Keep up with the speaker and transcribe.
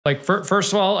Like,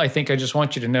 first of all, I think I just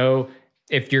want you to know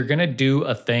if you're going to do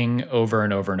a thing over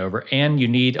and over and over, and you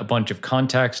need a bunch of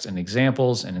context and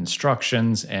examples and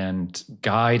instructions and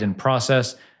guide and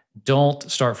process, don't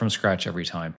start from scratch every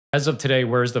time. As of today,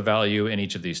 where's the value in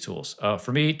each of these tools?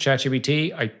 For me,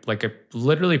 ChatGPT, I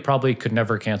literally probably could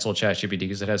never cancel ChatGPT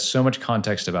because it has so much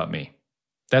context about me.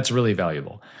 That's really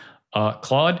valuable.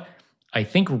 Claude, I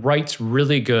think writes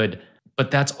really good,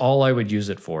 but that's all I would use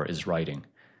it for is writing.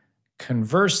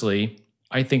 Conversely,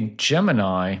 I think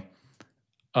Gemini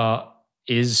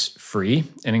is free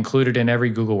and included in every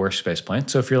Google Workspace plan.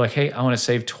 So if you're like, hey, I want to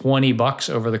save $20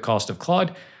 over the cost of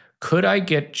Claude, could I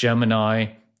get Gemini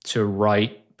to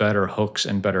write better hooks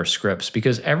and better scripts?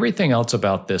 Because everything else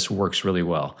about this works really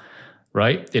well,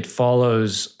 right? It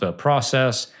follows the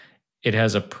process. It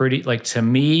has a pretty, like, to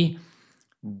me,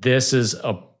 this is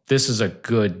a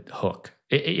good hook.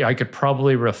 I could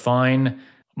probably refine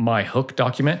my hook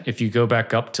document. If you go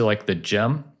back up to like the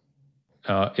gem,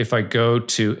 if I go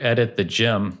to edit the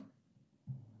gem,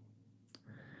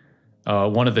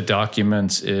 one of the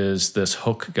documents is this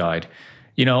hook guide.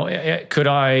 You know, could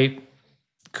I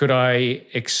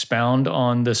expound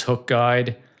on this hook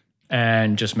guide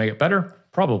and just make it better?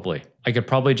 Probably. I could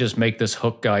probably just make this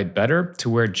hook guide better to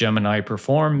where Gemini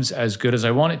performs as good as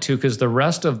I want it to, because the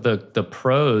rest of the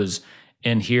prose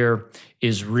in here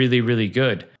is really, really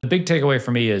good. The big takeaway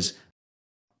for me is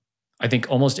I think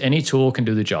almost any tool can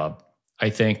do the job. I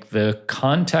think the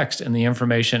context and the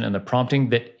information and the prompting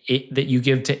that you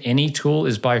give to any tool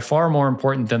is by far more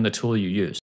important than the tool you use.